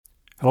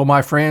Hello,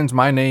 my friends.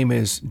 My name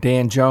is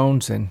Dan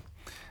Jones, and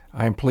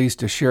I'm pleased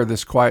to share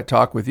this Quiet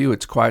Talk with you.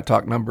 It's Quiet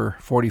Talk number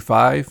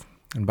 45.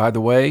 And by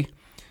the way,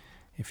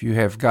 if you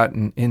have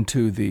gotten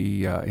into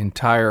the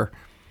entire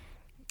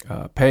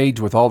page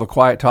with all the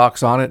Quiet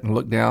Talks on it and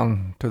look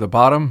down to the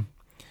bottom,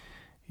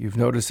 you've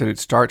noticed that it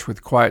starts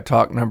with Quiet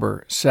Talk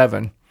number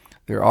 7.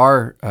 There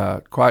are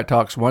Quiet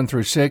Talks 1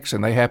 through 6,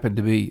 and they happen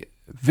to be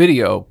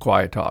video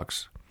Quiet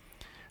Talks.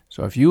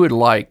 So if you would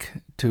like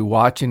to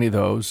watch any of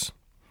those,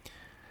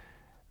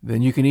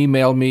 then you can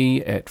email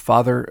me at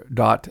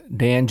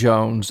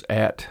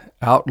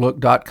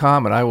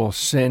father.danjones@outlook.com, and I will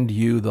send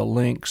you the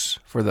links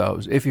for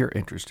those if you're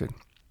interested.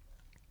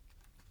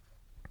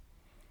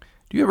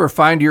 Do you ever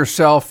find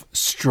yourself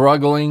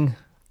struggling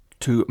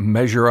to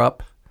measure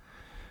up?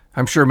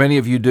 I'm sure many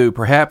of you do.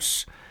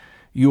 Perhaps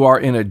you are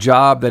in a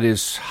job that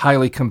is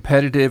highly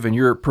competitive, and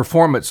your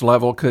performance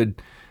level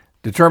could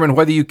determine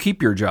whether you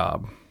keep your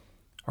job.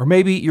 Or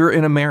maybe you're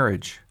in a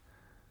marriage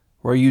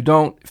where you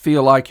don't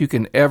feel like you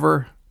can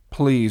ever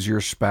please your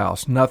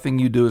spouse. Nothing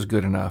you do is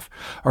good enough.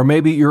 Or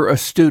maybe you're a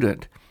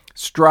student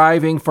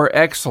striving for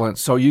excellence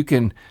so you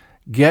can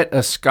get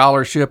a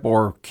scholarship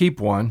or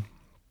keep one.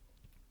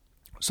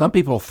 Some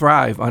people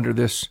thrive under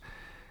this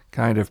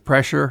kind of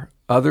pressure.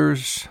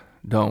 Others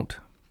don't.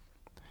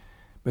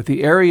 But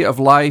the area of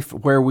life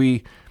where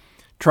we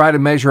try to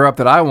measure up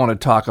that I want to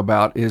talk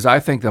about is, I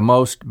think, the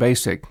most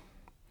basic,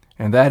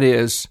 and that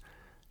is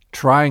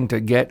trying to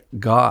get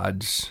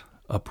God's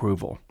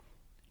approval.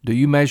 Do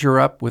you measure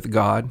up with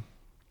God?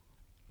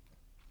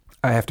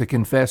 I have to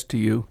confess to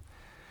you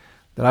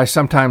that I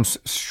sometimes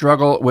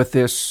struggle with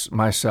this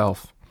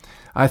myself.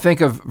 I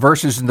think of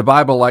verses in the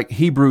Bible like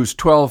Hebrews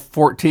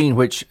 12:14,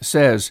 which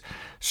says,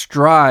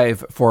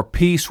 "Strive for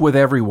peace with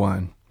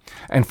everyone,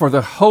 and for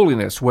the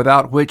holiness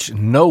without which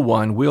no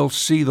one will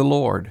see the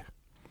Lord."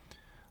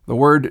 The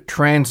word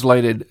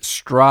translated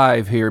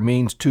strive here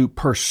means to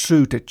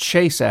pursue, to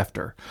chase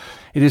after.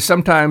 It is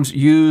sometimes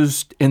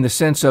used in the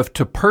sense of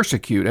to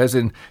persecute, as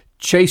in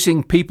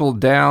chasing people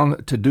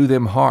down to do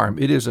them harm.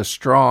 It is a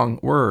strong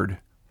word.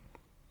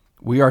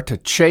 We are to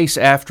chase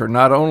after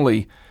not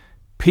only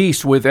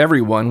peace with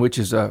everyone, which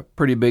is a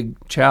pretty big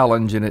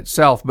challenge in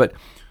itself, but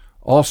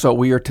also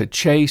we are to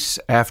chase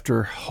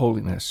after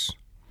holiness.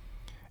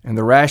 And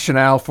the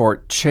rationale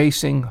for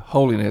chasing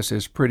holiness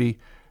is pretty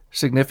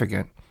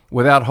significant.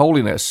 Without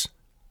holiness,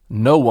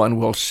 no one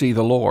will see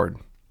the Lord.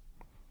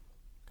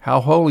 How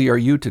holy are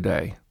you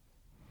today?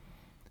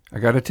 I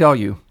got to tell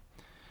you,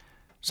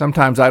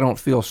 sometimes I don't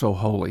feel so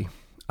holy.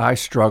 I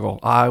struggle.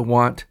 I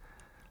want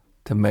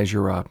to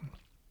measure up.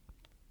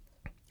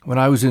 When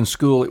I was in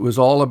school, it was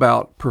all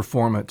about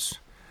performance.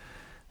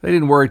 They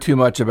didn't worry too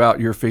much about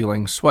your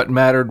feelings. What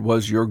mattered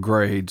was your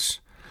grades.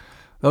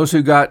 Those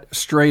who got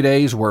straight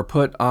A's were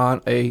put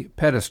on a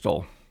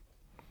pedestal.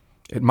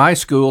 At my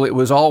school, it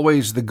was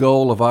always the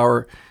goal of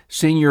our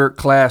senior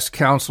class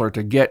counselor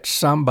to get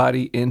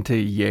somebody into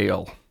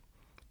Yale.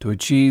 To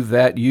achieve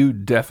that, you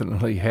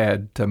definitely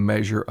had to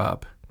measure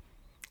up.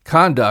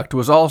 Conduct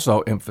was also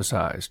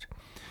emphasized.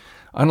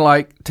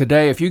 Unlike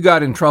today, if you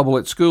got in trouble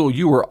at school,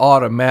 you were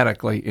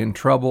automatically in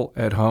trouble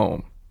at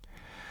home.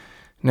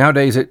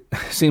 Nowadays, it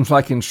seems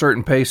like in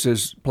certain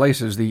places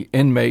the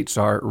inmates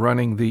are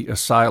running the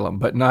asylum,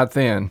 but not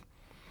then.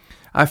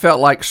 I felt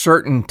like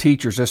certain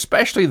teachers,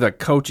 especially the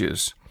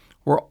coaches,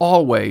 were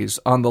always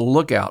on the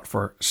lookout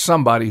for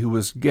somebody who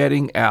was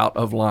getting out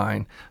of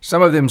line.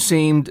 Some of them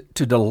seemed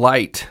to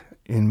delight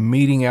in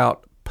meting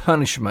out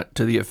punishment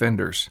to the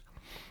offenders.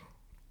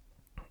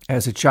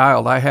 As a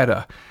child, I had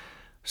a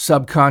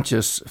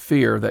subconscious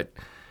fear that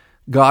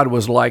God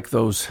was like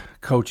those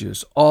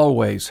coaches,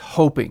 always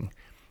hoping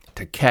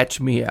to catch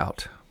me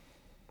out.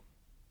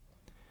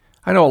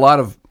 I know a lot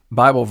of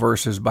Bible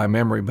verses by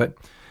memory, but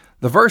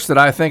the verse that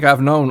I think I've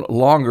known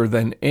longer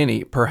than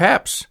any,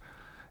 perhaps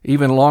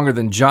even longer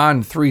than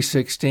John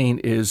 3:16,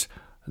 is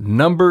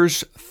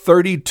Numbers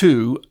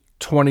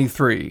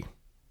 32:23.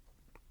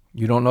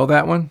 You don't know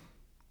that one?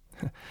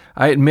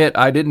 I admit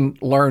I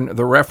didn't learn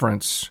the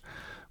reference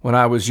when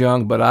I was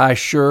young, but I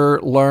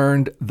sure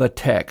learned the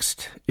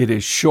text. It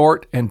is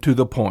short and to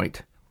the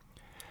point.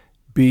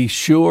 Be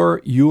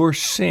sure your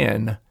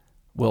sin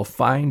will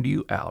find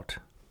you out.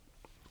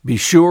 Be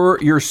sure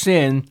your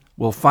sin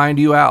will find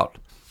you out.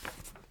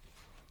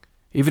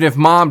 Even if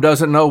mom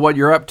doesn't know what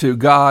you're up to,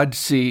 God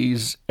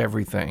sees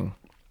everything.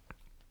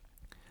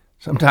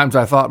 Sometimes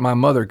I thought my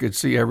mother could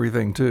see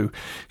everything too.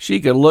 She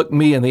could look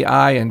me in the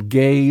eye and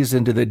gaze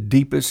into the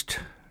deepest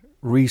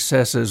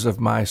recesses of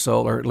my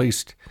soul, or at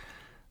least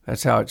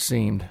that's how it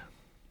seemed.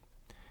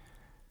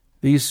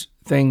 These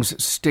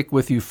things stick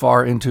with you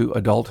far into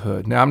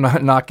adulthood. Now, I'm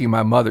not knocking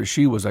my mother.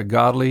 She was a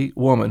godly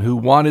woman who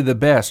wanted the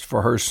best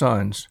for her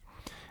sons,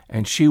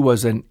 and she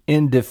was an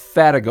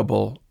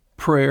indefatigable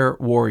prayer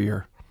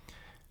warrior.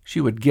 She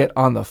would get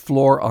on the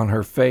floor on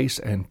her face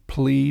and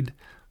plead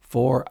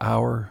for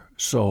our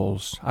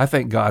souls. I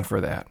thank God for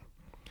that.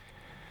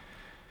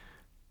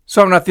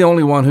 So I'm not the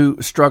only one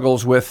who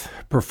struggles with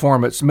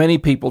performance. Many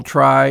people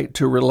try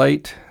to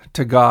relate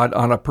to God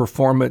on a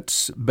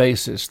performance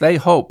basis. They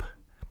hope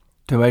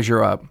to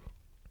measure up.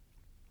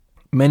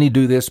 Many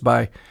do this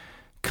by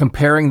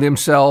comparing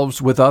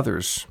themselves with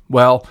others.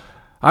 Well,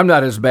 I'm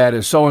not as bad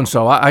as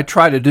so-and-so. I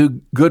try to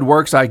do good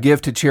works. I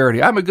give to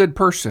charity. I'm a good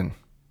person.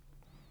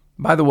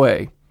 By the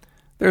way,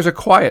 there's a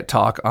quiet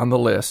talk on the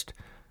list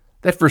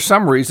that for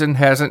some reason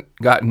hasn't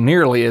gotten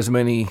nearly as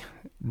many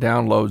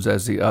downloads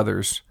as the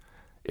others.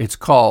 It's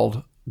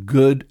called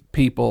Good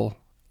People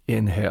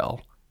in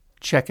Hell.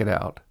 Check it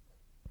out.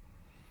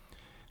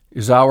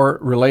 Is our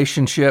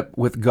relationship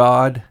with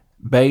God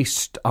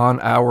based on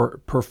our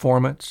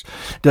performance?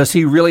 Does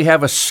he really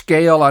have a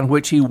scale on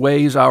which he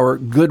weighs our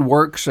good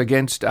works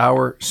against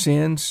our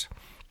sins?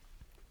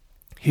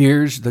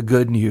 Here's the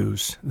good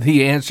news.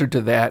 The answer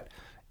to that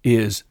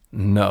is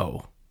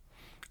no.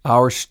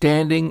 Our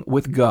standing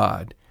with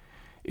God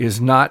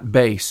is not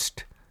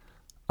based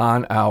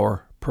on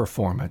our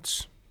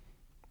performance.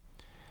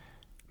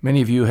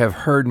 Many of you have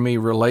heard me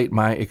relate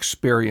my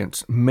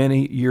experience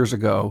many years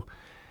ago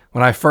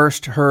when I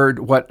first heard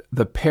what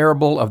the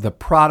parable of the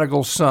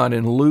prodigal son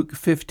in Luke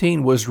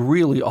 15 was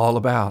really all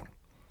about.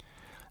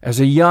 As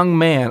a young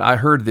man, I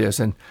heard this,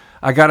 and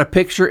I got a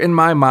picture in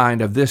my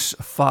mind of this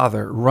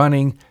father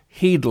running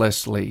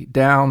heedlessly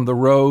down the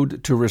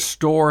road to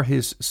restore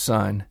his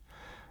son,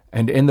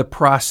 and in the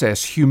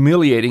process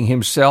humiliating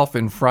himself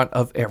in front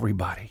of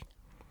everybody.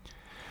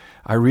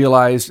 I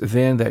realized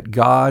then that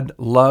God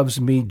loves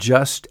me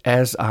just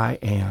as I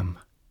am,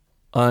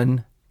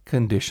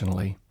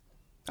 unconditionally.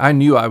 I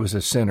knew I was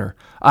a sinner.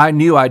 I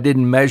knew I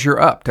didn't measure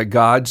up to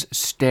God's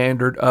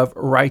standard of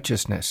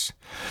righteousness.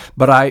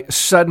 But I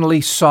suddenly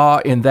saw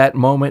in that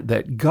moment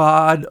that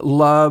God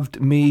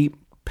loved me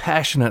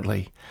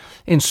passionately,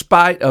 in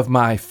spite of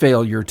my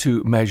failure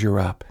to measure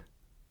up.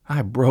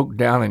 I broke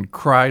down and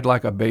cried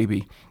like a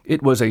baby.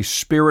 It was a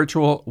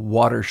spiritual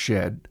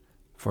watershed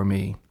for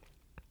me.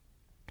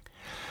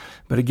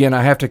 But again,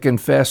 I have to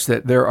confess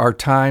that there are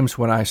times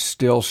when I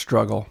still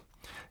struggle.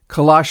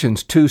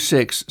 Colossians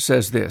 2:6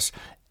 says this,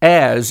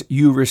 "As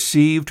you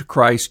received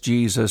Christ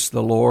Jesus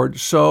the Lord,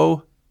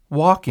 so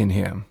walk in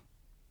him."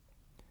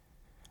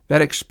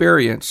 That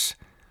experience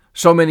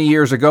so many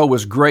years ago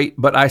was great,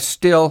 but I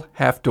still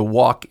have to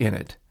walk in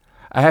it.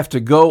 I have to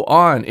go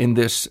on in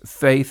this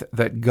faith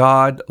that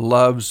God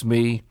loves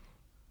me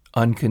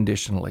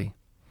unconditionally.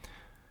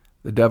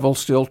 The devil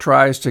still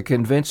tries to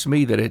convince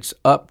me that it's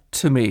up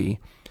to me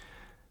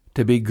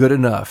to be good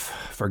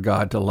enough for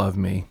God to love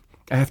me.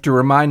 I have to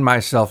remind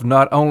myself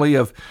not only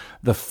of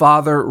the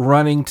Father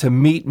running to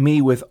meet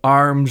me with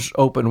arms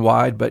open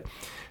wide, but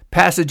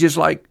passages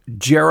like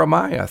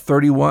Jeremiah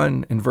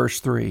 31 and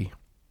verse 3.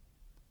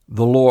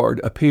 The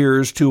Lord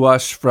appears to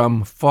us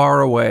from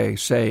far away,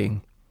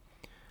 saying,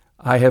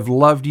 "I have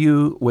loved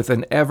you with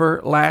an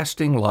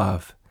everlasting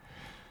love.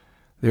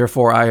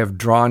 Therefore I have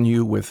drawn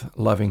you with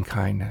loving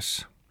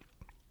kindness."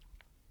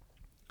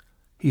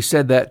 He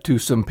said that to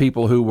some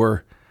people who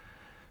were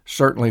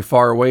certainly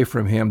far away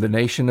from him, the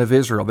nation of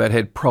Israel that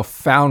had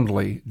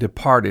profoundly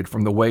departed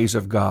from the ways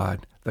of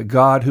God, the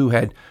God who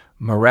had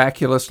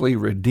miraculously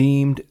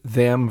redeemed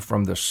them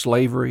from the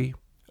slavery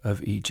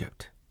of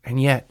Egypt. And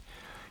yet,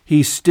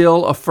 he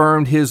still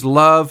affirmed his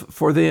love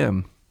for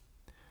them.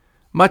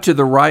 Much of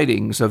the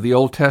writings of the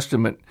Old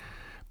Testament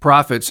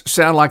prophets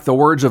sound like the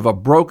words of a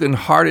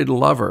broken-hearted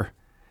lover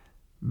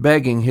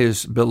begging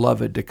his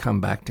beloved to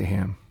come back to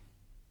him.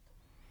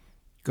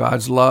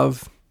 God's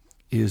love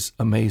is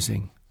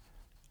amazing,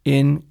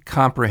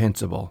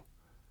 incomprehensible.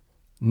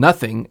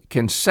 Nothing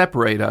can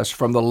separate us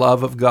from the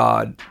love of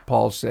God,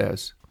 Paul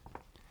says.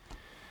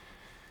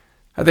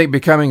 I think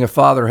becoming a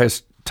father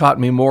has taught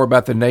me more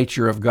about the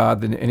nature of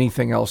God than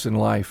anything else in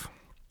life.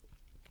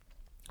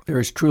 There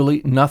is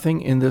truly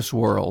nothing in this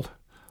world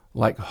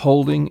like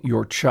holding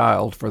your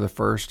child for the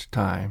first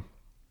time.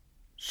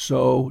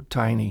 So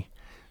tiny,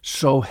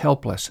 so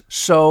helpless,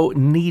 so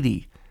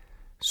needy,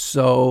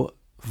 so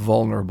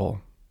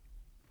vulnerable.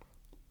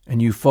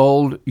 And you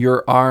fold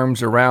your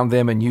arms around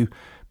them and you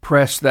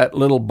press that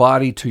little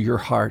body to your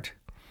heart.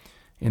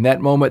 In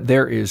that moment,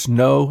 there is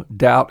no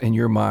doubt in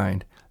your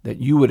mind that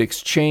you would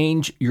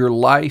exchange your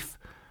life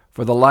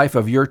for the life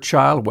of your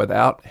child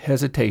without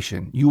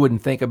hesitation. You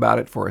wouldn't think about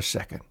it for a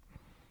second.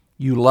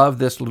 You love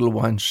this little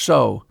one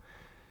so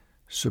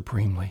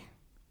supremely.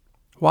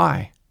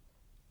 Why?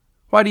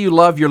 Why do you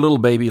love your little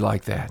baby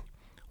like that?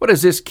 What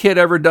has this kid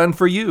ever done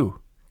for you?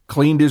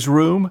 Cleaned his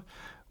room?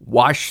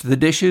 Washed the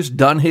dishes?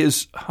 Done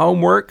his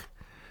homework?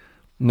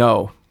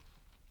 No.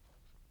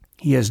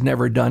 He has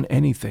never done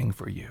anything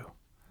for you.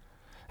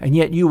 And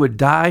yet you would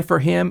die for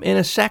him in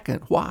a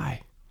second.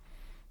 Why?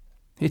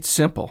 It's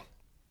simple.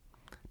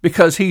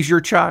 Because he's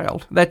your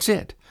child. That's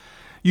it.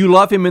 You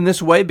love him in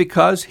this way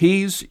because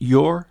he's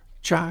your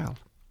child.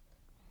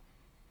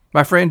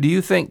 My friend, do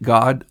you think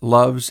God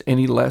loves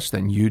any less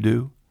than you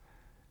do?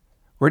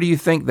 Where do you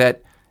think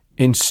that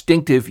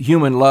instinctive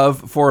human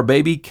love for a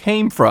baby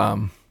came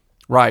from?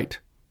 Right,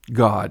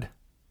 God.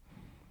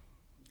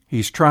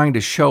 He's trying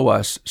to show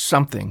us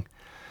something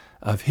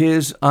of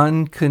his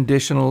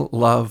unconditional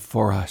love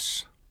for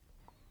us.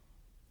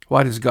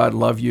 Why does God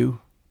love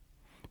you?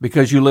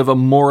 Because you live a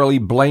morally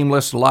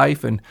blameless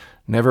life and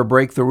never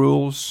break the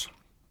rules?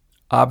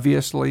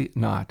 Obviously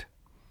not.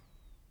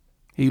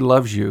 He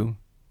loves you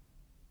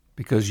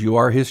because you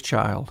are his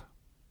child.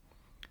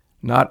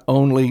 Not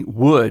only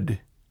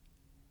would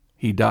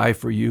he die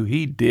for you,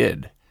 he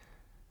did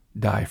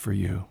die for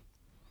you.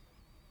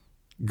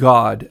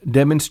 God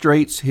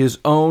demonstrates his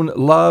own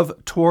love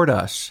toward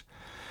us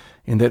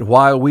in that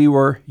while we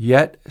were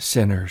yet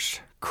sinners,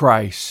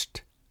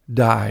 Christ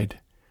died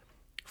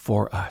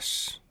for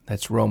us.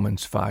 That's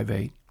Romans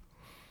 5:8.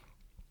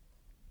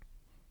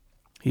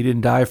 He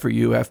didn't die for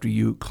you after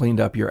you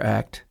cleaned up your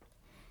act.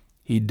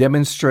 He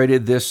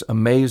demonstrated this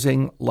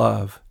amazing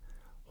love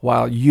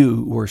while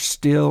you were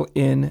still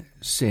in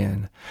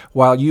sin,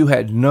 while you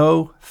had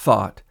no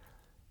thought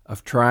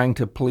of trying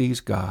to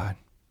please God.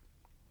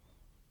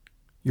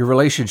 Your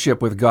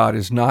relationship with God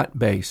is not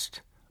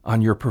based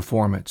on your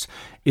performance.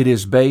 It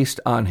is based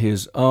on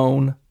his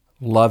own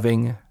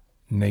loving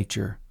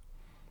nature.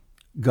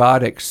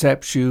 God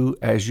accepts you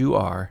as you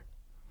are.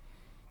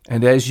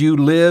 And as you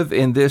live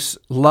in this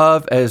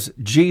love as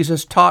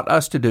Jesus taught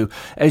us to do,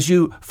 as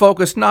you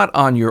focus not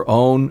on your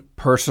own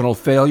personal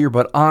failure,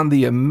 but on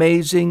the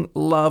amazing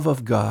love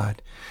of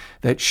God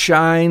that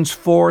shines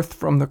forth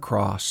from the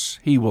cross,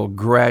 he will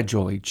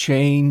gradually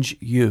change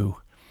you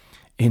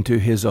into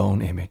his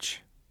own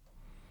image.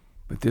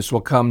 But this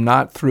will come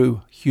not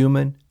through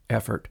human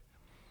effort,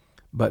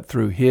 but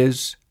through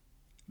his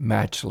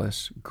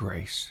matchless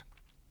grace.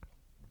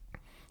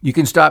 You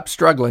can stop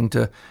struggling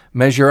to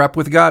measure up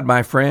with God,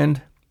 my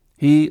friend.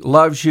 He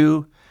loves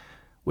you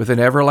with an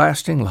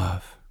everlasting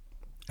love,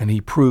 and he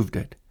proved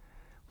it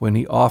when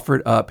he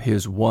offered up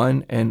his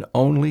one and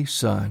only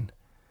Son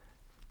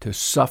to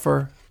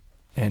suffer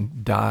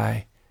and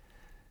die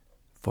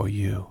for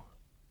you.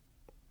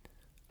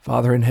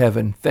 Father in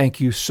heaven, thank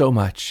you so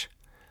much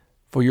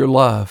for your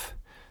love.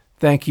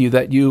 Thank you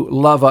that you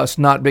love us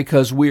not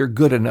because we are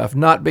good enough,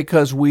 not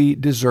because we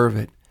deserve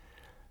it,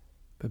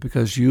 but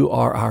because you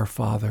are our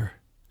Father,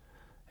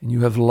 and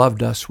you have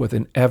loved us with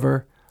an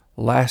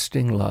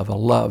everlasting love, a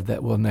love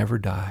that will never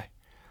die.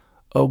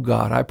 Oh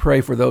God, I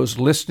pray for those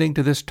listening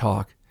to this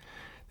talk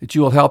that you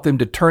will help them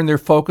to turn their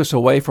focus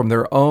away from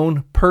their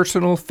own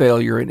personal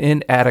failure and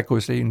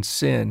inadequacy and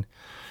sin,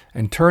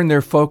 and turn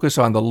their focus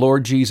on the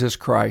Lord Jesus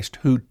Christ,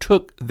 who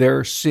took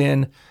their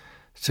sin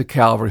to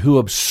Calvary, who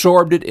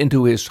absorbed it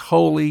into his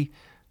holy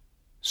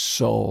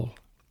soul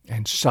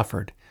and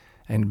suffered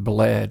and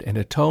bled and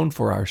atoned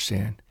for our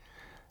sin.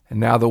 And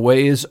now the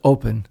way is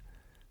open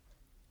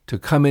to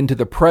come into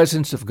the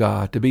presence of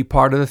God, to be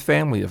part of the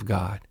family of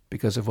God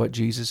because of what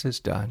Jesus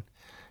has done.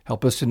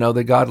 Help us to know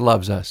that God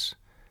loves us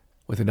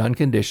with an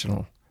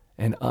unconditional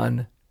and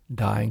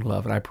undying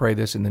love. And I pray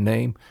this in the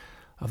name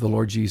of the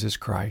Lord Jesus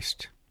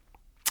Christ.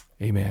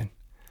 Amen.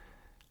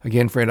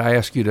 Again, friend, I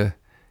ask you to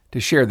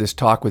share this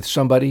talk with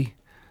somebody.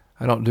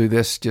 I don't do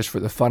this just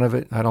for the fun of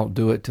it. I don't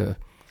do it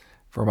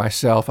for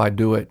myself. I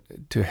do it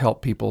to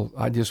help people.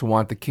 I just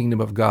want the kingdom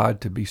of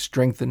God to be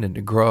strengthened and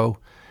to grow.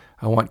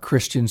 I want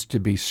Christians to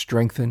be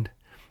strengthened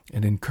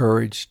and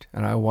encouraged,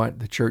 and I want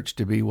the church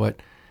to be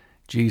what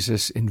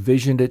Jesus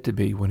envisioned it to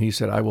be when he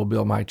said, I will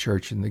build my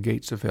church and the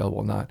gates of hell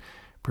will not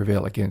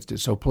prevail against it.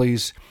 So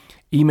please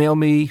email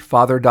me,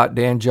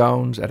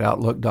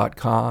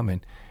 father.danjones@outlook.com,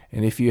 and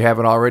if you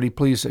haven't already,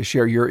 please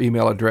share your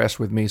email address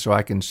with me so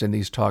I can send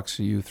these talks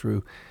to you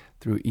through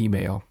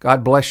email.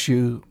 God bless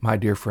you, my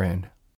dear friend.